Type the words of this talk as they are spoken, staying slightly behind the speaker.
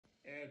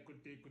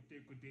Good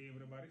day,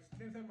 everybody.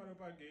 Clinton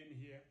Maropa again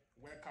here.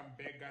 Welcome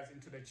back, guys,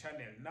 into the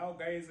channel. Now,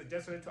 guys, I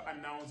just wanted to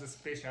announce a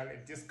special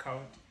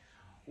discount.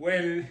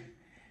 Well,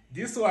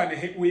 this one I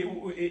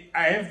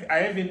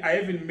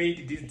haven't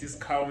made this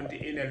discount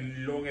in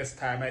a longest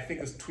time. I think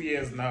it's 2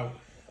 years now,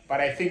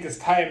 but I think it's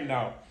time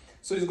now.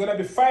 So it's gonna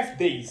be 5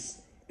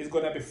 days. It's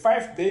gonna be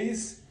 5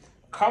 days.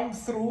 Come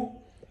through,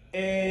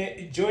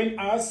 join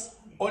us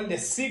on the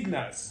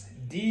signals.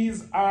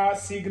 These are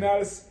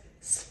signals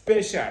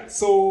special.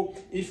 So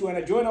if you want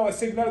to join our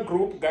signal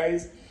group,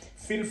 guys,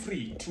 feel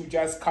free to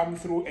just come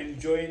through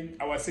and join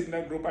our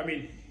signal group. I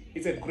mean,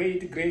 it's a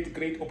great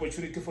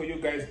opportunity for you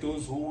guys,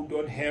 those who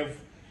don't have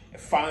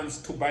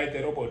funds to buy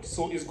the robot.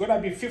 So it's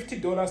gonna be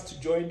 $50 to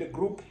join the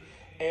group.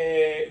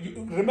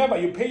 Remember,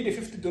 you pay the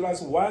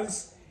 $50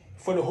 once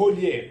for the whole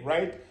year,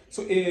 right?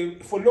 So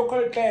for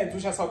local clients,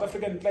 which are South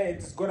African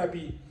clients, it's gonna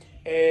be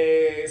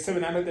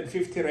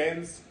 750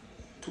 rands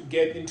to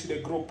get into the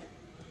group.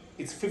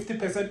 It's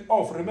 50%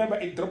 off. Remember,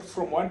 it drops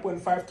from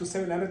 1.5 to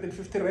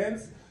 750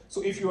 rands.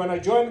 So if you want to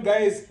join,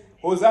 guys,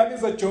 Hosan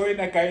is a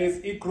joiner,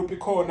 guys. Group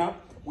corner.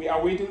 We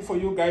are waiting for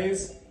you,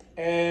 guys.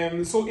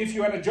 So if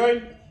you want to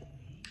join,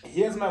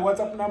 here's my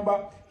WhatsApp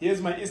number. Here's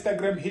my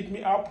Instagram. Hit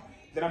me up.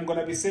 Then I'm going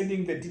to be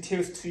sending the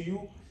details to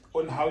you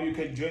on how you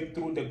can join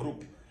through the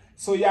group.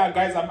 So yeah,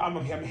 guys, I'm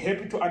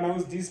happy to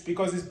announce this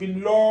because it's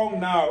been long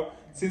now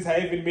since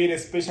I even made a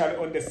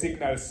special on the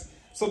signals.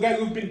 So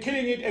guys, we've been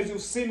killing it, as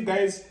you've seen,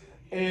 guys.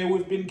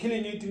 We've been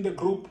killing it in the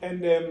group,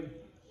 and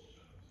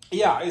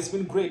yeah, it's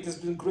been great. It's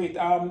been great.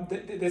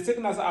 The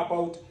signals are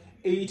about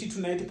 80 to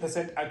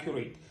 90%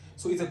 accurate,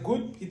 so it's a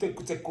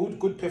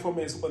good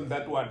performance on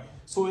that one.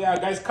 So yeah,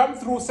 guys, come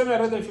through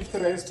 750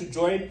 rands to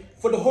join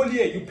for the whole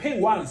year. You pay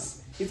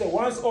once. It's a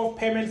once-off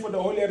payment for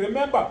the whole year.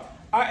 Remember,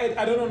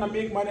 I don't want to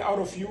make money out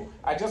of you.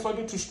 I just want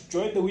you to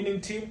join the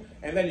winning team,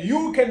 and then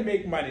you can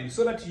make money,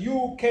 so that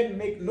you can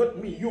make, not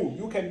me,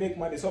 you can make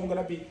money. So I'm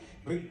gonna be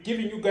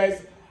giving you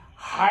guys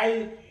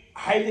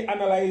highly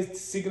analyzed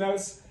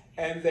signals,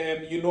 and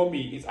you know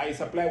me, I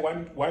supply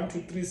one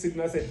to 3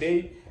 signals a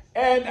day,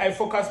 and I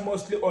focus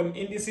mostly on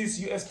indices,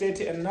 US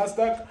 30 and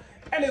NASDAQ,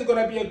 and it's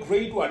gonna be a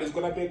great one. It's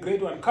gonna be a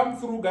great one. Come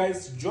through,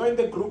 guys, join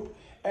the group,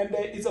 and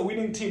it's a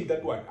winning team,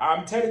 that one.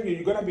 I'm telling you,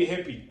 you're gonna be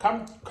happy.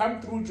 Come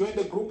through, join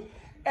the group,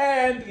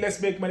 and let's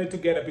make money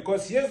together.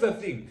 Because here's the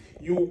thing,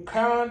 you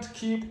can't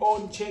keep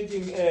on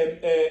changing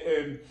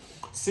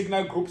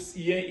signal groups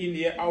year in,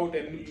 year out,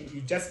 and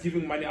you're just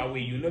giving money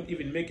away. You're not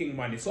even making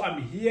money. So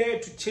I'm here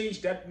to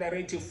change that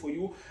narrative for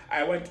you.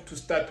 I want to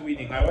start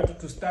winning. I want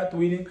to start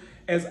winning,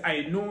 as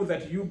I know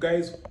that you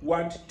guys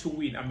want to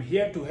win. I'm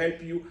here to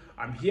help you.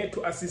 I'm here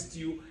to assist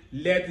you.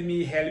 Let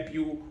me help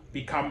you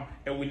become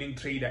a winning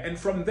trader. And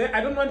from there, I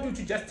don't want you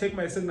to just take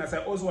my signals. I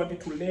also want you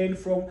to learn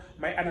from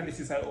my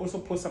analysis. I also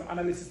post some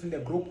analysis in the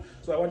group,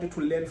 so I want you to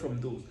learn from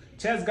those.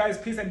 Cheers, guys.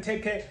 Peace and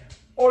take care.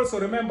 Also,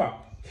 remember,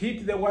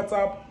 hit the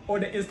WhatsApp or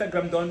the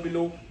Instagram down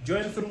below.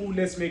 Join through.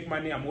 Let's make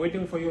money. I'm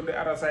waiting for you on the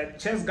other side.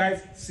 Cheers,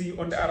 guys. See you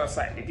on the other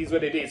side. It is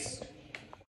what it is.